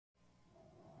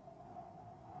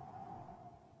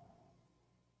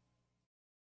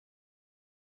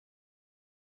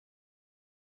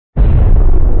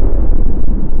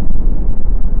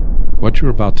What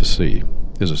you're about to see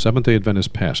is a Seventh-day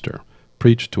Adventist pastor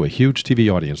preach to a huge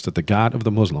TV audience that the God of the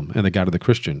Muslim and the God of the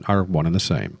Christian are one and the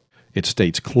same. It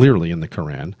states clearly in the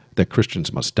Quran that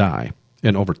Christians must die,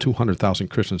 and over 200,000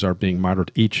 Christians are being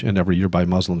martyred each and every year by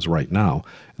Muslims right now.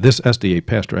 This SDA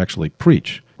pastor actually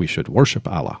preached we should worship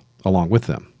Allah along with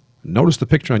them. Notice the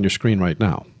picture on your screen right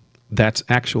now. That's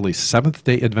actually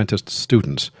Seventh-day Adventist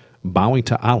students bowing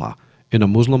to Allah in a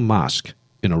Muslim mosque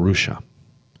in Arusha.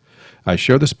 I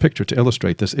share this picture to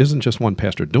illustrate this isn't just one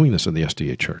pastor doing this in the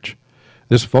SDA church.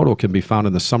 This photo can be found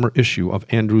in the summer issue of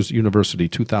Andrews University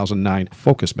 2009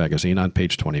 Focus magazine on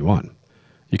page 21.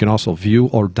 You can also view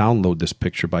or download this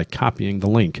picture by copying the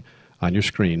link on your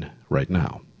screen right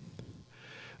now.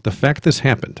 The fact this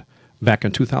happened back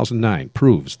in 2009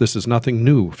 proves this is nothing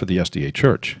new for the SDA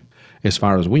church. As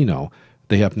far as we know,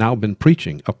 they have now been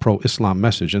preaching a pro-Islam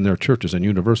message in their churches and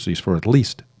universities for at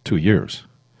least 2 years.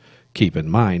 Keep in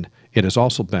mind, it has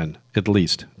also been at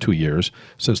least 2 years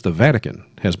since the Vatican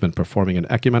has been performing an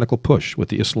ecumenical push with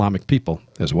the Islamic people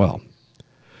as well.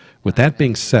 With that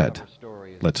being said,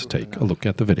 let's take a look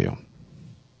at the video.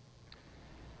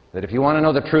 That if you want to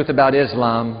know the truth about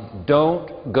Islam,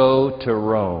 don't go to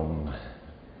Rome.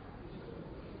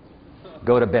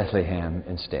 Go to Bethlehem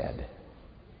instead.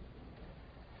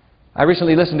 I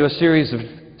recently listened to a series of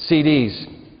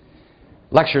CDs,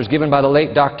 lectures given by the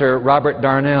late Dr. Robert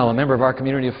Darnell, a member of our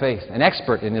community of faith, an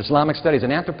expert in Islamic studies,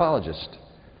 an anthropologist,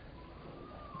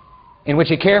 in which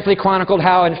he carefully chronicled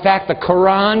how, in fact, the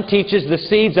Quran teaches the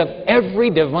seeds of every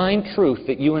divine truth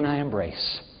that you and I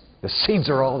embrace. The seeds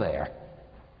are all there.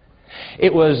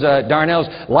 It was Darnell's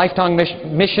lifetime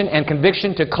mission and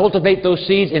conviction to cultivate those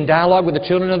seeds in dialogue with the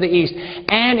children of the East.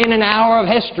 And in an hour of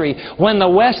history, when the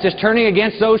West is turning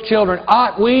against those children,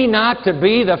 ought we not to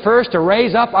be the first to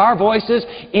raise up our voices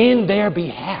in their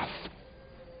behalf?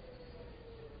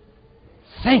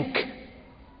 Think.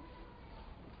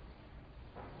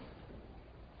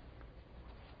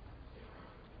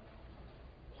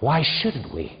 Why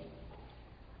shouldn't we?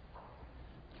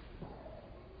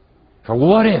 For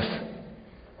what if?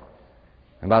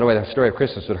 And by the way, the story of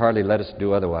Christmas would hardly let us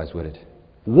do otherwise, would it?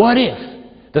 What if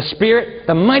the Spirit,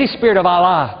 the mighty Spirit of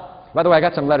Allah... By the way, I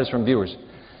got some letters from viewers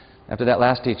after that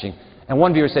last teaching. And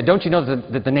one viewer said, don't you know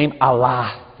that the name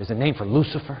Allah is a name for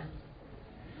Lucifer?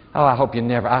 Oh, I hope you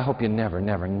never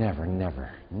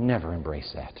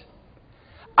embrace that.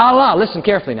 Allah, listen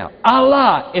carefully now.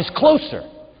 Allah is closer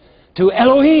to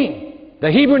Elohim,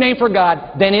 the Hebrew name for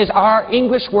God, than is our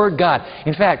English word God.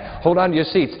 In fact, hold on to your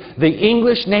seats. The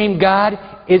English name God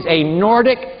is a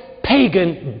Nordic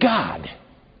pagan god.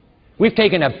 We've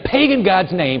taken a pagan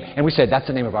god's name and we said, that's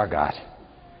the name of our God.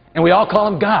 And we all call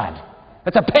him God.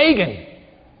 That's a pagan.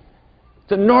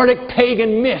 It's a Nordic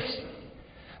pagan myth.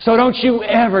 So don't you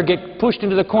ever get pushed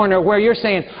into the corner where you're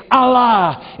saying,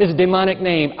 Allah is a demonic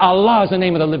name. Allah is the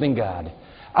name of the living God.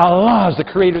 Allah is the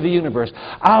creator of the universe.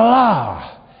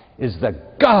 Allah is the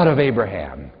God of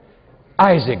Abraham,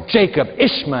 Isaac, Jacob,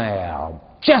 Ishmael,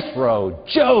 Jethro,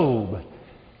 Job,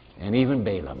 and even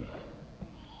Balaam.